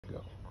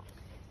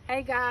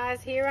Hey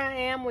guys, here I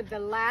am with the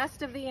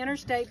last of the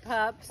Interstate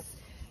pups,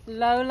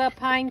 Lola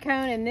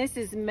Pinecone, and this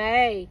is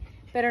May,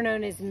 better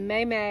known as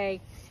May May.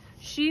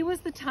 She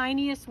was the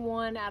tiniest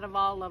one out of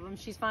all of them.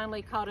 She's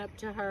finally caught up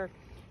to her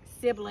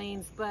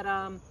siblings, but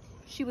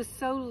she was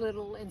so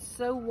little and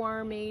so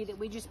wormy that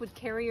we just would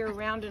carry her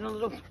around in a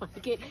little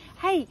blanket.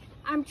 Hey,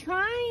 I'm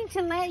trying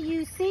to let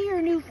you see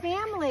your new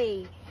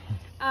family.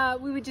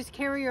 We would just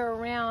carry her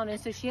around,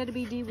 and so she had to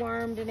be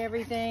dewormed and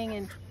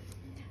everything,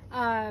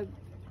 and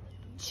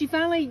she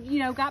finally,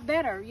 got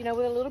better, with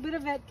a little bit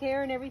of vet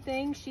care and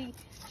everything. She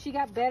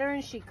got better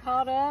and she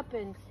caught up,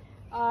 and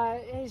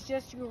is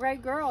just a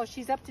great girl.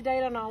 She's up to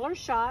date on all her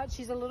shots.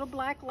 She's a little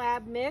black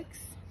lab mix.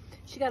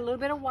 She got a little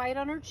bit of white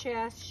on her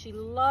chest. She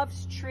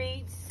loves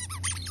treats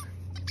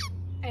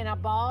and a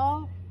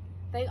ball.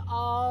 They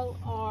all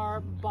are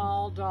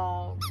ball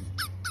dogs.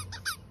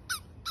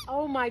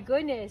 Oh my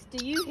goodness,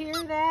 do you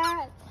hear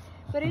that?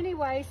 But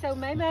anyway, so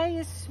May May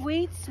is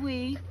sweet.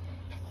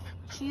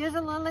 She is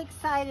a little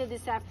excited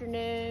this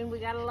afternoon. We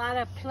got a lot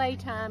of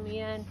playtime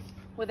in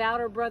without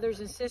her brothers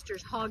and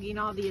sisters hogging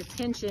all the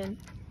attention.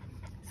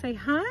 Say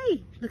hi,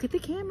 look at the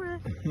camera.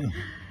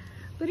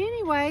 But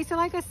anyway, so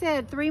like I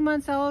said, 3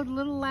 months old,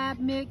 little lab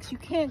mix. You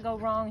can't go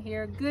wrong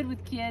here. Good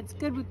with kids,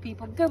 good with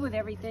people, good with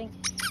everything.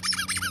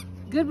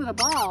 Good with a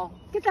ball.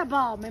 Get that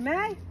ball, May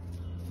May.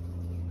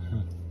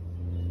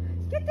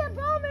 Get that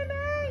ball, May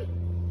May.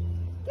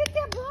 Get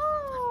that ball.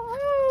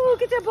 Oh,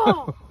 get that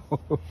ball.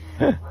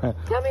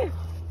 Come here.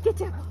 Get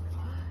that ball.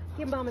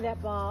 Give Mama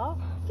that ball.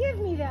 Give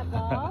me that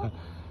ball.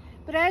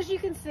 But as you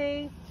can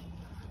see,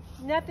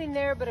 nothing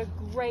there but a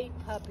great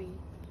puppy.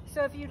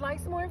 So if you'd like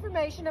some more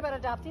information about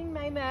adopting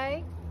May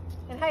May,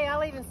 and hey,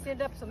 I'll even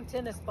send up some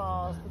tennis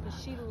balls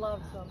because she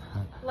loves them,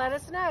 let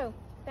us know.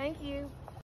 Thank you.